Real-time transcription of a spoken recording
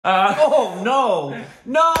Oh, no!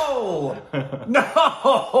 No!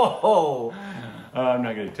 No! I'm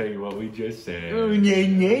not going to tell you what we just said. Oh, yeah,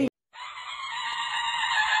 yeah.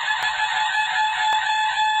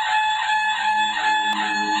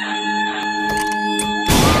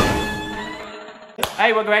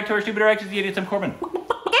 Hey, welcome back to our Stupid Directions, the idiots. I'm Corbin.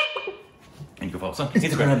 And you can follow us on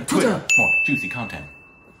Instagram, Twitter, for more juicy content.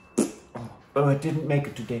 Oh, I didn't make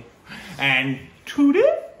it today. And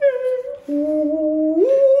today, we're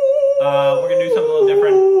going to do something a little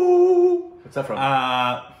different. What's that from?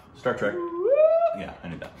 Star Trek. Yeah, I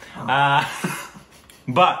knew that.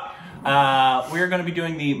 But we're going to be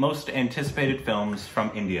doing the most anticipated films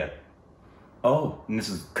from India. Oh, and this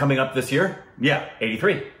is coming up this year? Yeah.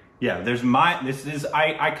 83. Yeah,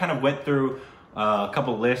 I kind of went through a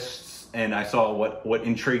couple lists and I saw what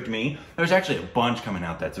intrigued me. There's actually a bunch coming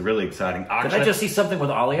out that's really exciting. Did I just see something with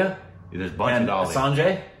Alia? There's a bunch and with Alia.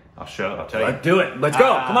 Sanjay? I'll tell you. Let's do it. Let's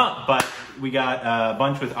go. Come on. But we got a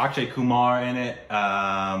bunch with Akshay Kumar in it.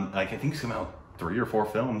 I think it's come out 3 or 4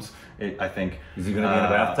 films, I think. Is he going to be in a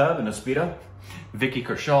bathtub, in a Speedo? Vicky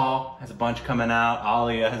Kershaw has a bunch coming out.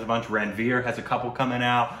 Alia has a bunch. Ranveer has a couple coming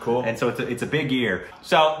out. Cool. And so it's a big year.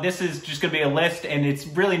 So this is just going to be a list, and it's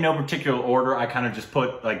really no particular order. I kind of just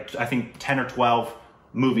put, like, I think 10 or 12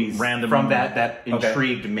 movies random from that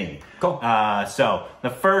intrigued me. Cool. So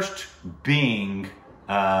the first being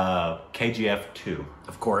KGF 2.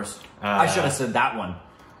 Of course. I should have said that one.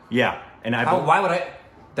 Yeah. And why would I?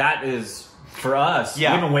 That is, for us,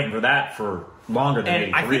 yeah. We've been waiting for that for longer than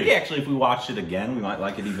 83. I think actually if we watched it again, we might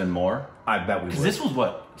like it even more. I bet we would. Because this was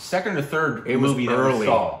what? Second or third it was movie early. that we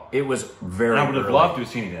saw. It was very I would have early. loved to have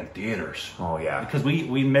seen it in theaters. Oh, yeah. Because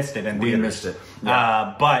we missed it in theaters. We missed it.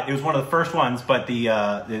 Yeah. But it was one of the first ones, but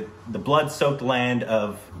the blood-soaked land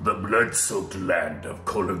of... The blood-soaked land of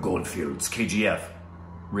Kohler Goldfields, KGF.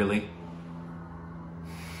 Really?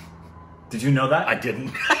 Did you know that? I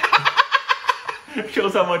didn't.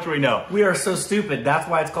 Shows how much we know. We are so stupid. That's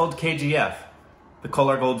why it's called KGF. The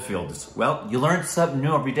Kohler Goldfields. Well, you learn something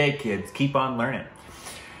new every day, kids. Keep on learning.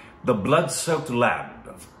 The blood-soaked land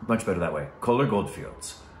of, much better that way, Kohler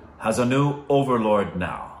Goldfields, has a new overlord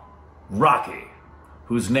now. Rocky,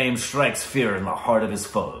 whose name strikes fear in the heart of his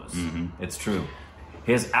foes. Mm-hmm. It's true.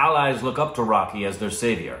 His allies look up to Rocky as their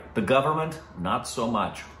savior. The government, not so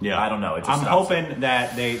much. Yeah. I don't know. It just I'm hoping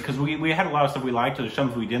that because we had a lot of stuff we liked, there's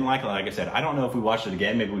some we didn't like. Like I said, I don't know if we watched it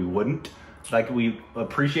again, maybe we wouldn't. Like, we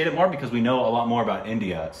appreciate it more because we know a lot more about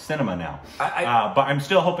India cinema now. But I'm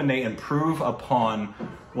still hoping they improve upon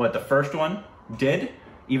what the first one did,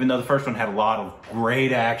 even though the first one had a lot of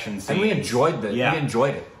great action scenes. And we enjoyed it. Yeah. We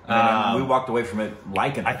enjoyed it. I mean, we walked away from it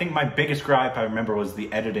liking it. I think my biggest gripe, I remember, was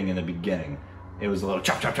the editing in the beginning. It was a little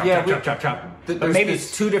chop, chop, chop, chop, chop. But maybe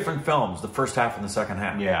it's 2 different films, the first half and the second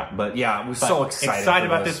half. Yeah. But yeah, we're so excited. Excited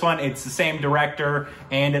about this one. It's the same director,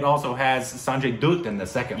 and it also has Sanjay Dutt in the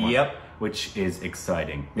second one. Yep. Which is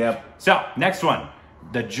exciting. Yep. So, next one.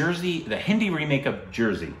 The Hindi remake of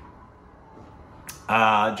Jersey.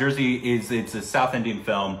 Jersey it's a South Indian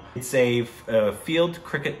film. It's a failed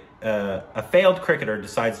cricketer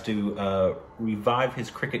decides to revive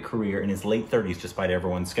his cricket career in his late 30s despite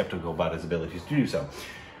everyone skeptical about his abilities to do so.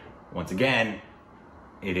 Once again,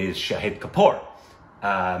 it is Shahid Kapoor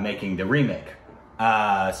making the remake.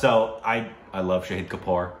 So I love Shahid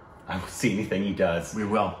Kapoor. I will see anything he does. We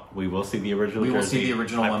will. We will see the original Jersey. We will see the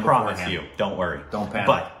original one I promise beforehand. you. Don't worry. Don't panic.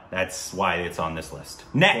 But that's why it's on this list.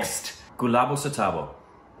 Next. Cool. Gulabo Satabo.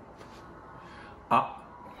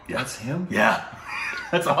 That's him? Yeah.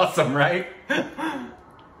 That's awesome, right?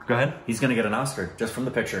 Go ahead. He's going to get an Oscar just from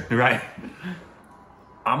the picture. Right.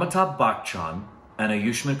 Amitabh Bachchan and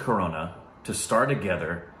Ayushmann Khurrana to star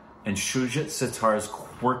together in Shujit Sittar's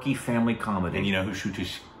quirky family comedy. And you know who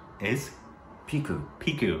Shujish is? Piku.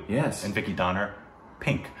 Piku. Yes. And Vicky Donner.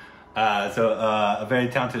 Pink. A very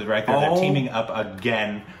talented director. They're teaming up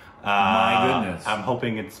again. My goodness. I'm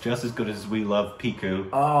hoping it's just as good as we love Piku.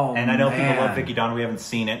 Oh, and I know people love Vicky Donner. We haven't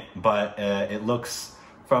seen it, but it looks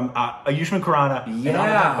from Ayushmann Khurrana and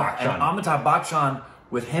Amitabh Bachchan. And Amitabh Bachchan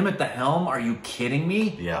with him at the helm. Are you kidding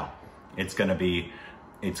me? Yeah. It's gonna be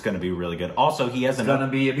really good. Also, he has It's gonna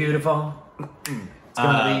be a beautiful. It's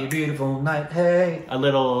gonna be a beautiful night. Hey. A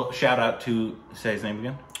little shout out to, say his name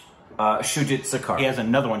again? Shujit Sittar. He has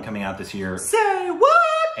another one coming out this year. Say what?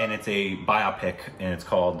 And it's a biopic, and it's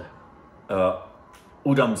called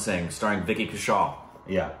Udham Singh, starring Vicky Kershaw.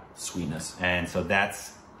 Yeah. Sweetness. And so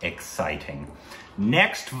that's exciting.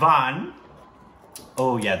 Next one.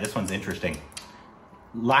 Oh yeah, this one's interesting.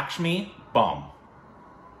 Lakshmi Bomb.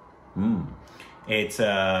 It's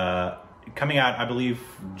coming out, I believe,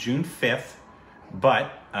 June 5th,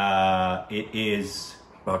 but it is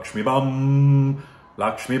Lakshmi Bum.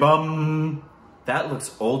 Lakshmi Bum. That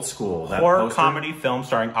looks old school. That Horror poster. comedy film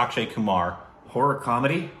starring Akshay Kumar. Horror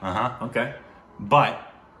comedy? Uh-huh. Okay.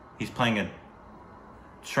 But he's playing a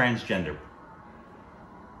transgender.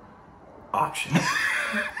 Akshay.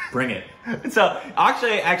 Bring it. So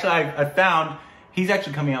Akshay, actually, I found he's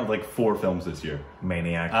actually coming out with like 4 films this year.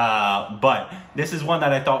 Maniac. But this is one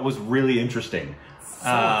that I thought was really interesting.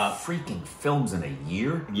 4 freaking films in a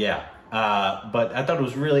year? Yeah. But I thought it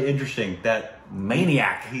was really interesting that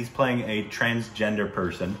Maniac. he's playing a transgender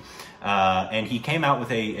person. And he came out with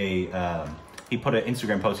he put an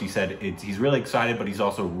Instagram post. He said he's really excited, but he's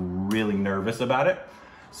also really nervous about it.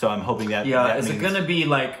 So I'm hoping that... Yeah, that is means, it going to be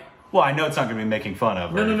like... Well, I know it's not going to be making fun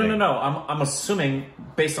of. No. I'm assuming,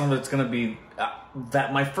 based on what it's going to be,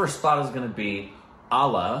 that my first thought is going to be a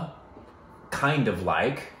la, kind of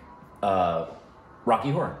like,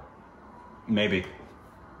 Rocky Horror. Maybe.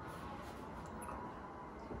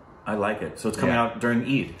 I like it. So it's coming out during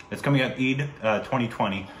Eid. It's coming out Eid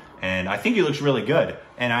 2020, and I think he looks really good,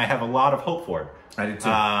 and I have a lot of hope for it. I do too.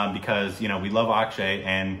 Because, you know, we love Akshay,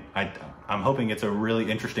 and I'm hoping it's a really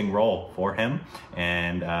interesting role for him,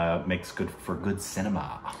 and makes for good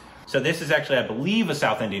cinema. So this is actually, I believe, a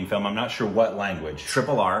South Indian film. I'm not sure what language.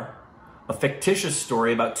 RRR. A fictitious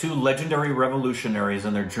story about 2 legendary revolutionaries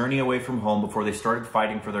and their journey away from home before they started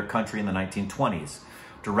fighting for their country in the 1920s.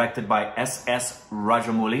 Directed by S.S.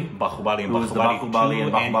 Rajamouli. Bahubali and who was the Bahubali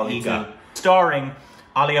 2 and Bahubali 2. Starring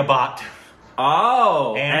Alia Bhatt.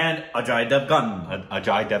 Oh! And Ajay Devgan.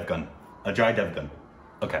 Ajay Devgan.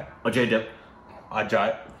 Okay.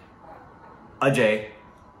 Ajay.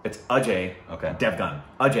 It's Ajay. Okay. Devgan.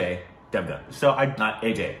 Ajay Devgan. So Not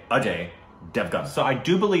AJ. Ajay Devgan. So I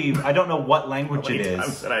do believe, I don't know what language it How many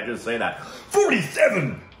times is. did I just say that?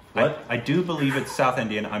 47! What? I do believe it's South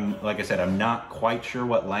Indian. Like I said, I'm not quite sure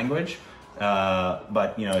what language.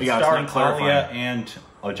 But, you know, it's starring Alia and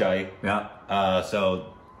Ajay. Yeah.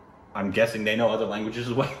 So I'm guessing they know other languages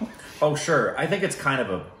as well. Oh, sure. I think it's kind of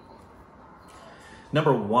a...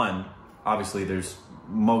 Number one, obviously there's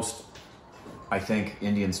I think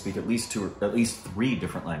Indians speak at least 3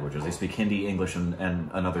 different languages. They speak Hindi, English, and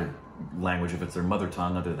another language if it's their mother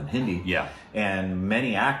tongue other than Hindi. Yeah. And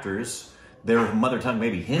many actors, their mother tongue may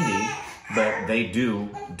be Hindi, but they do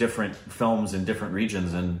different films in different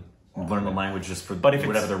regions and learn the language just for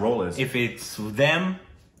whatever their role is. If it's them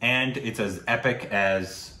and it's as epic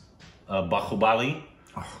as Bahubali,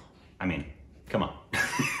 I mean, come on.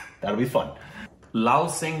 That'll be fun. Lal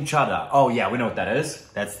Singh Chadha. Oh, yeah, we know what that is.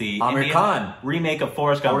 That's the Amir Indian Khan remake of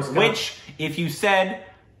Forrest Gump, which, if you said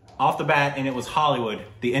off the bat and it was Hollywood,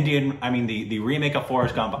 the remake of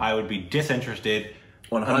Forrest Gump, I would be disinterested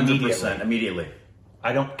 100% immediately.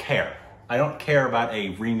 I don't care. I don't care about a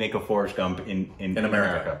remake of Forrest Gump in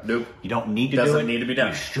America. Nope. You don't need to do it. Doesn't need to be done.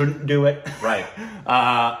 You shouldn't do it. Right.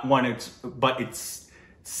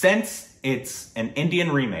 Since it's an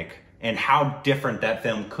Indian remake, and how different that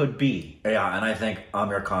film could be. Yeah, and I think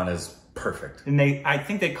Amir Khan is perfect. And I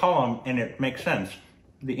think they call him, and it makes sense,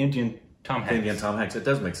 the Indian Tom Hanks. Indian Tom Hanks, it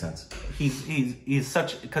does make sense. He's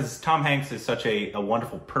such, because Tom Hanks is such a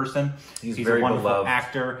wonderful person. He's very a wonderful beloved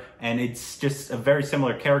actor, and it's just a very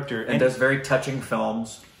similar character. And does very touching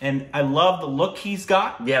films. And I love the look he's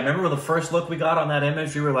got. Yeah, remember the first look we got on that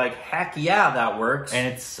image? We were like, heck yeah, that works.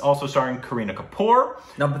 And it's also starring Kareena Kapoor.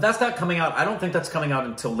 No, but that's not coming out. I don't think that's coming out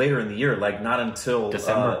until later in the year. Like, not until...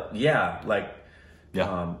 December. Yeah.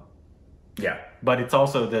 But it's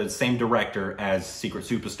also the same director as Secret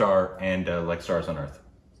Superstar and Like Stars on Earth.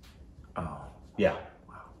 Oh. Yeah.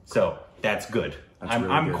 Wow. So that's good.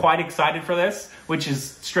 I'm good. quite excited for this, which is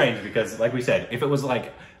strange because, like we said, if it was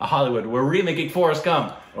like a Hollywood, we're remaking Forrest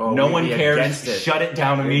Gump, no one cares, shut it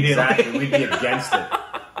down immediately. Exactly, we'd be against it.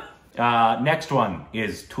 Next one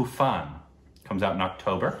is Tufan. Comes out in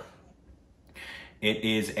October. It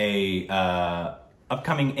is a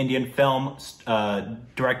upcoming Indian film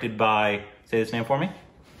directed by, say this name for me?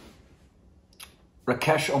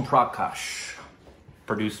 Rakesh Omprakash.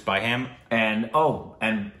 Produced by him. And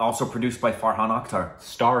also produced by Farhan Akhtar.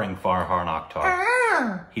 Starring Farhan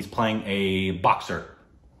Akhtar. He's playing a boxer.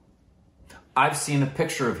 I've seen a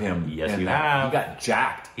picture of him. Yes, you have. He got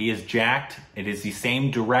jacked. He is jacked. It is the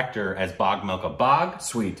same director as Bog Milka Bog.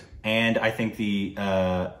 Sweet. And I think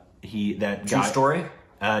True story?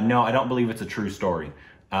 No, I don't believe it's a true story.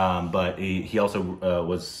 But he also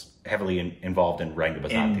was heavily involved in Rangda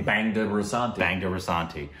Basanti. In Bangda Rasanti. Bangda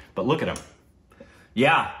Rasanti. But look at him.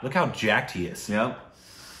 Yeah. Look how jacked he is. Yep.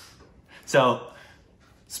 So,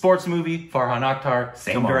 sports movie, Farhan Akhtar,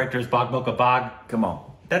 same director as Bog Milka Bog. Come on.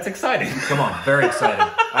 That's exciting. Come on. Very exciting.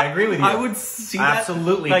 I agree with you. I would see that.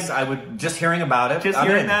 Absolutely. Like, I would, just hearing about it. just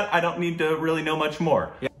hearing that, I don't need to really know much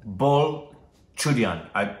more. Yeah. Bol Chudian.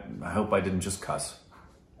 I hope I didn't just cuss.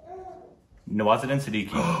 Nawazuddin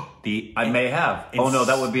Siddiqui. I may have. Oh no,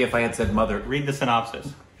 that would be if I had said mother. Read the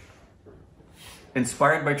synopsis.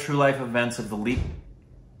 Inspired by true life events of the lead.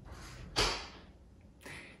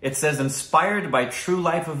 It says, inspired by true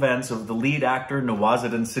life events of the lead actor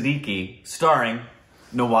Nawazuddin Siddiqui, starring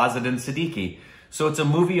Nawazuddin Siddiqui. So it's a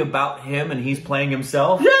movie about him and he's playing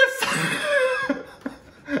himself? Yes!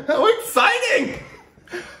 How exciting!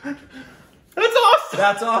 That's awesome!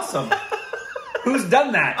 That's awesome. Who's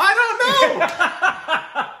done that? I don't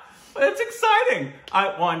know! It's exciting.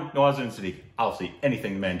 Nawazuddin Siddiqui. I'll see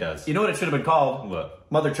anything the man does. You know what it should have been called? What?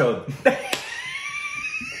 Mother Chode.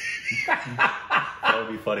 That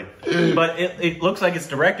would be funny. But it looks like it's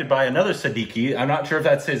directed by another Siddiqui. I'm not sure if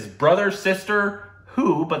that's his brother, sister,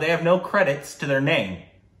 who, but they have no credits to their name.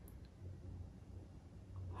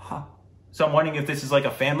 Huh. So I'm wondering if this is like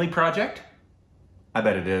a family project. I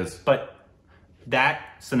bet it is. But that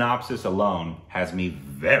synopsis alone has me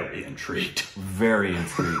very intrigued. Very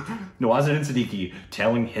intrigued. Nawazuddin Siddiqui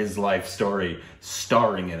telling his life story,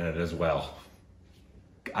 starring in it as well.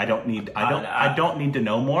 I don't need to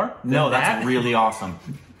know more. No, that's really awesome.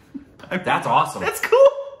 That's awesome. That's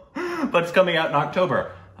cool. But it's coming out in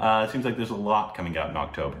October. It seems like there's a lot coming out in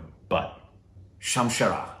October. But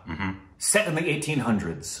Shamshara. Set in the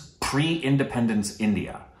 1800s, pre-independence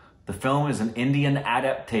India. The film is an Indian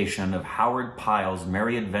adaptation of Howard Pyle's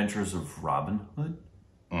Merry Adventures of Robin Hood.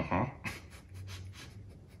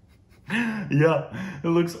 Yeah, it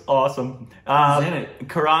looks awesome. Who's in it?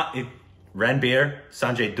 Ranbir,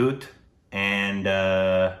 Sanjay Dutt, and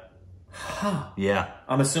yeah.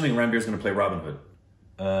 I'm assuming Ranbir's going to play Robin Hood.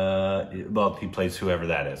 Well, he plays whoever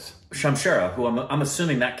that is. Shamshara, who I'm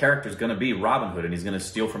assuming that character is going to be Robin Hood, and he's going to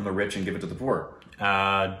steal from the rich and give it to the poor.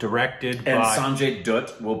 Directed and by... Sanjay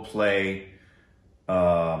Dutt will play...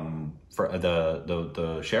 for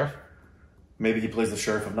the sheriff? Maybe he plays the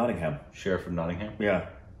Sheriff of Nottingham. Sheriff of Nottingham? Yeah.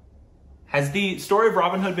 Has the story of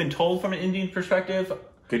Robin Hood been told from an Indian perspective?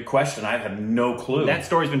 Good question. I have no clue. That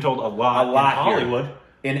story's been told a lot in Hollywood. Here.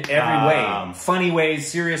 In every way. Funny ways,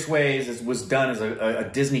 serious ways. It was done as a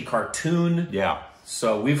Disney cartoon. Yeah.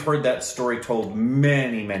 So we've heard that story told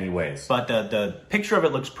many, many ways. But the picture of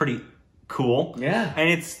it looks pretty cool. Yeah.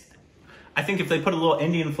 And I think if they put a little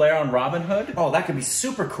Indian flair on Robin Hood... Oh, that could be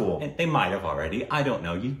super cool. They might have already. I don't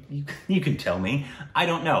know. You can tell me. I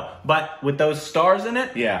don't know. But with those stars in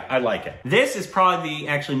it, yeah, I like it. This is probably the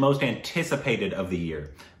actually most anticipated of the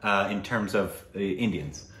year in terms of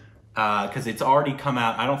Indians. Because it's already come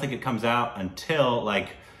out. I don't think it comes out until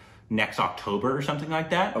like next October or something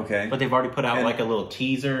like that. Okay. But they've already put out like a little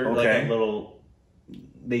teaser. Okay. Like a little...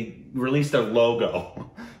 They released a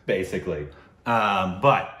logo, basically.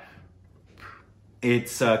 But...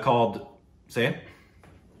 It's called, say it?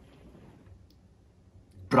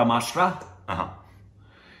 Brahmastra. Uh-huh.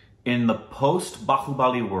 In the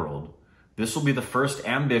post-Bahubali world, this will be the first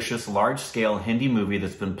ambitious, large-scale Hindi movie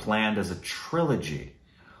that's been planned as a trilogy.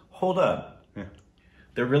 Hold up. Yeah.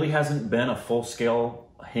 There really hasn't been a full-scale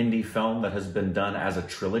Hindi film that has been done as a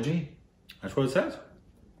trilogy? That's what it says.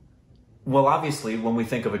 Well, obviously, when we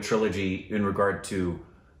think of a trilogy in regard to,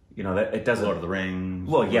 you know, that it doesn't... Lord of the Rings.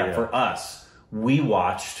 Well, yeah, for us. We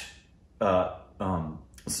watched Vishal's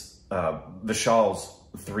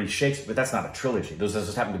 3 Shakespeare, but that's not a trilogy. Those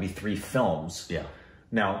just happen to be 3 films. Yeah.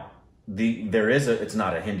 Now, it's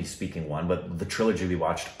not a Hindi-speaking one, but the trilogy we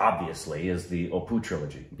watched, obviously, is the Opoo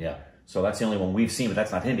trilogy. Yeah. So that's the only one we've seen, but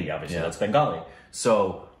that's not Hindi, obviously. Yeah. That's Bengali.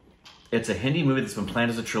 So it's a Hindi movie that's been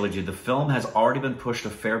planned as a trilogy. The film has already been pushed a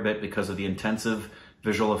fair bit because of the intensive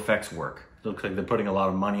visual effects work. It looks like they're putting a lot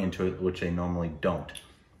of money into it, which they normally don't.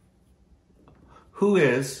 Who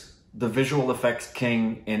is the visual effects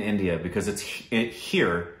king in India? Because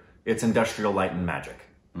here, it's Industrial Light and Magic.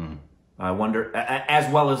 Mm. I wonder, as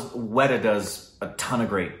well as Weta does a ton of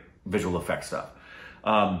great visual effects stuff.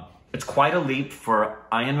 It's quite a leap for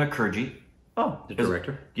Ian Mukherjee. Oh, the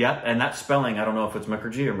director? Yeah, and that spelling, I don't know if it's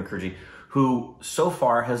Mukherjee or Mukherjee, who so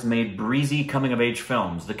far has made breezy coming-of-age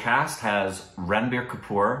films. The cast has Ranbir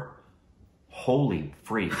Kapoor, holy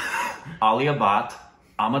freak, Alia Bhatt,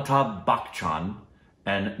 Amitabh Bachchan,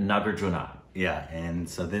 and Nagarjuna. Yeah, and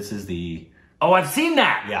so this is the... Oh, I've seen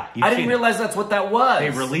that! Yeah. I didn't realize that's what that was. They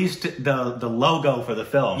released the logo for the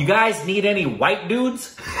film. You guys need any white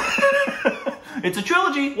dudes? It's a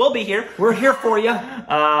trilogy. We'll be here. We're here for you.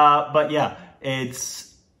 But yeah,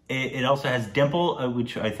 it also has Dimple,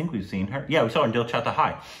 which I think we've seen her. Yeah, we saw her in Dil Chahta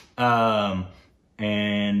Hai.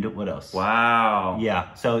 And what else? Wow.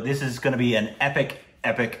 Yeah, so this is going to be an epic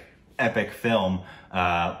epic film.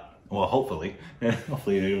 Well, hopefully.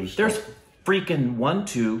 Hopefully it was... There's freaking 1,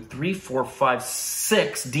 2, 3, 4, 5,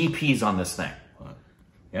 6 DPs on this thing.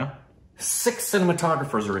 Yeah. 6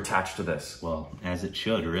 cinematographers are attached to this. Well, as it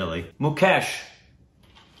should, really. Mukesh,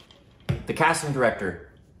 the casting director.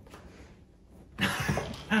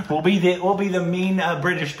 We'll be the mean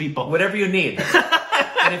British people. Whatever you need.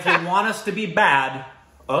 And if you want us to be bad,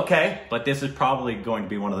 okay. But this is probably going to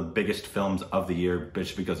be one of the biggest films of the year,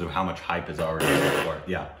 just because of how much hype is already there for it.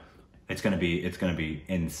 Yeah, it's gonna be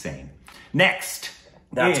insane. Next,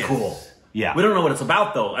 that's cool. Yeah, we don't know what it's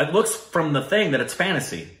about though. It looks from the thing that it's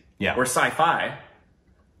fantasy. Yeah, or sci-fi.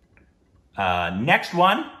 Next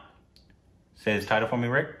one. Say his title for me,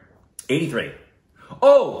 Rick. 83.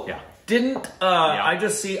 Oh, yeah. Didn't I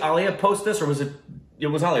just see Alia post this, or was it? It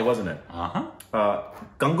was Alia, wasn't it?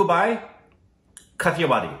 Gangubai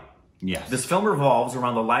Kathiawadi. Yes. This film revolves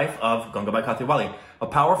around the life of Gangubai Kathiawadi, a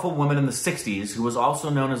powerful woman in the 60s who was also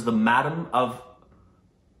known as the Madam of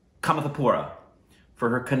Kamathapura for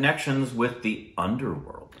her connections with the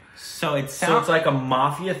underworld. So it's like a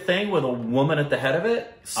mafia thing with a woman at the head of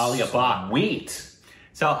it? Alia Bhatt. Sweet.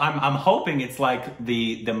 So I'm hoping it's like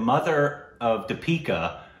the mother of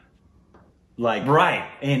Deepika, like right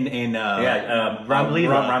in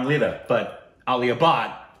Ramlila, but Alia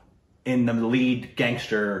Bhatt in the lead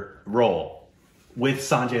gangster role with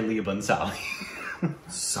Sanjay Leela Bhansali.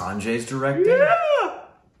 Sanjay's directing?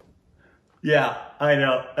 Yeah, I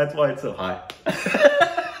know. That's why it's so high.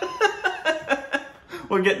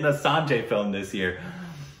 We're getting a Sanjay film this year.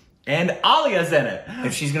 And Alia's in it.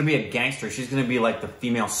 If she's going to be a gangster, she's going to be like the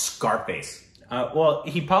female Scarface. Well,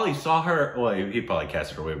 he probably saw her, well, he probably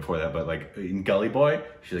casted her way before that, but like in Gully Boy,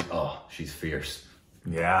 she's like, oh, she's fierce.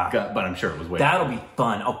 Yeah. But I'm sure it was way That'll be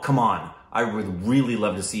fun. Oh, come on. I would really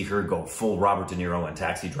love to see her go full Robert De Niro and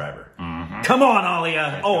Taxi Driver. Mm-hmm. Come on,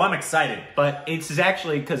 Alia. Oh, I'm excited. But it's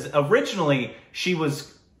actually, because originally she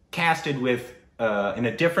was casted with, in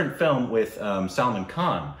a different film with Salman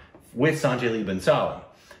Khan, with Sanjay Leela Bhansali.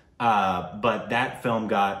 But that film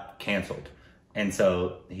got canceled. And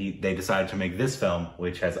so they decided to make this film,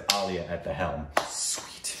 which has Alia at the helm.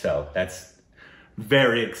 Sweet. So that's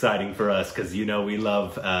very exciting for us, because you know we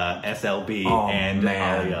love SLB and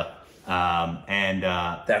Alia.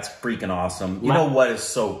 That's freaking awesome. You know what is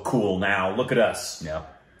so cool now? Look at us. Yeah.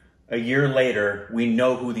 A year later, we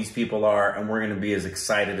know who these people are, and we're going to be as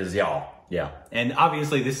excited as y'all. Yeah, and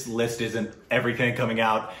obviously this list isn't everything coming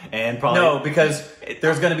out, and probably... No, because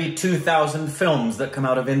there's going to be 2,000 films that come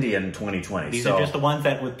out of India in 2020. These are just the ones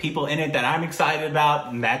that with people in it that I'm excited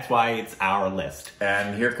about, and that's why it's our list.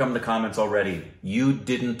 And here come the comments already. You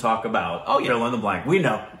didn't talk about fill in the blank. We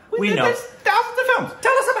know. We know. There's thousands of films.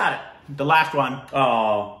 Tell us about it. The last one.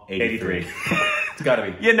 Oh, 83. It's got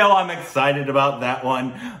to be. You know I'm excited about that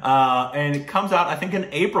one. And it comes out, I think, in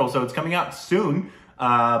April, so it's coming out soon.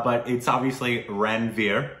 But it's obviously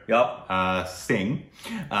Ranveer Singh.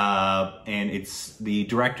 And the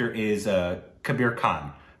director is Kabir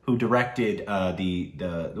Khan, who directed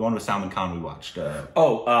the one with Salman Khan we watched. With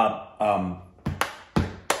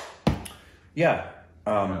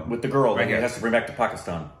the girl that he here. has to bring back to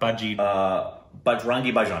Pakistan.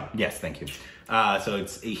 Bajrangi Bhaijaan. Yes, thank you. So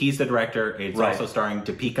he's the director. It's also starring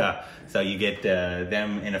Deepika. So you get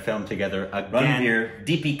them in a film together again. Ranveer,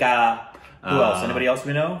 Deepika. Who else? Anybody else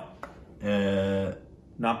we know?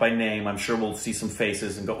 Not by name. I'm sure we'll see some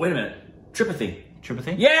faces and go, wait a minute. Tripathy.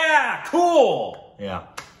 Yeah, cool. Yeah.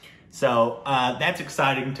 So that's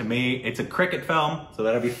exciting to me. It's a cricket film, so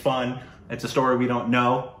that'll be fun. It's a story we don't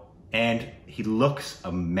know, and he looks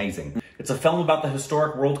amazing. It's a film about the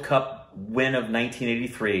historic World Cup win of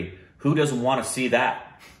 1983. Who doesn't want to see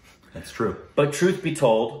that? That's true. But truth be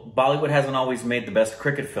told, Bollywood hasn't always made the best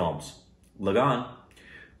cricket films. Lagan.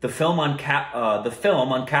 The film on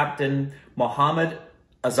Captain Muhammad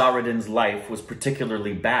Azharuddin's life was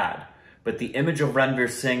particularly bad, but the image of Ranveer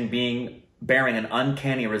Singh bearing an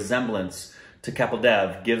uncanny resemblance to Kapil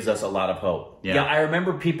Dev gives us a lot of hope. Yeah, I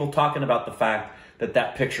remember people talking about the fact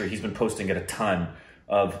that picture he's been posting it a ton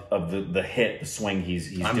of the swing he's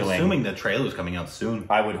doing. I'm assuming the trailer's coming out soon.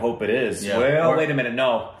 I would hope it is. Yeah. Well, wait a minute,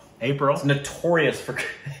 no. April? It's notorious for...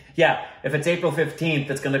 Yeah, if it's April 15th,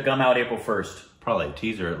 it's going to come out April 1st. Probably a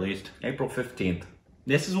teaser at least. April 15th.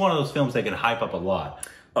 This is one of those films they can hype up a lot.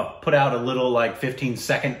 Put out a little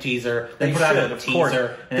 15-second teaser, then put out a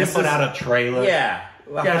teaser, and then put out a trailer. Yeah,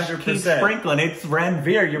 100%. Keep sprinkling. It's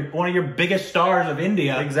Ranveer. You're one of your biggest stars of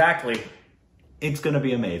India. Exactly. It's going to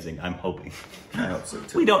be amazing. I'm hoping. I hope so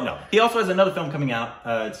too. We don't know. He also has another film coming out.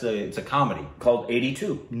 It's a comedy called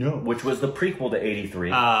 82. No, which was the prequel to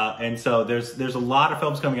 83. And so there's a lot of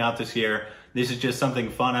films coming out this year This is just something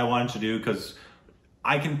fun I wanted to do because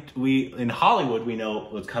in Hollywood, we know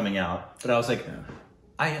what's coming out. But I was like,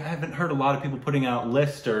 I haven't heard a lot of people putting out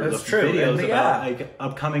lists or videos about like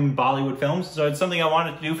upcoming Bollywood films. So it's something I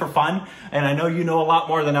wanted to do for fun. And I know you know a lot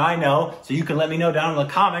more than I know. So you can let me know down in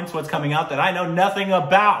the comments what's coming out that I know nothing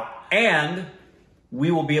about. And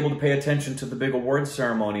we will be able to pay attention to the big award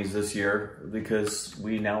ceremonies this year because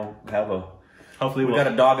we now have we've got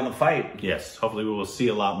a dog in the fight. Yes, hopefully we will see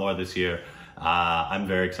a lot more this year. I'm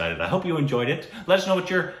very excited. I hope you enjoyed it. Let us know what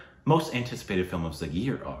your most anticipated film of the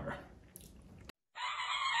year are.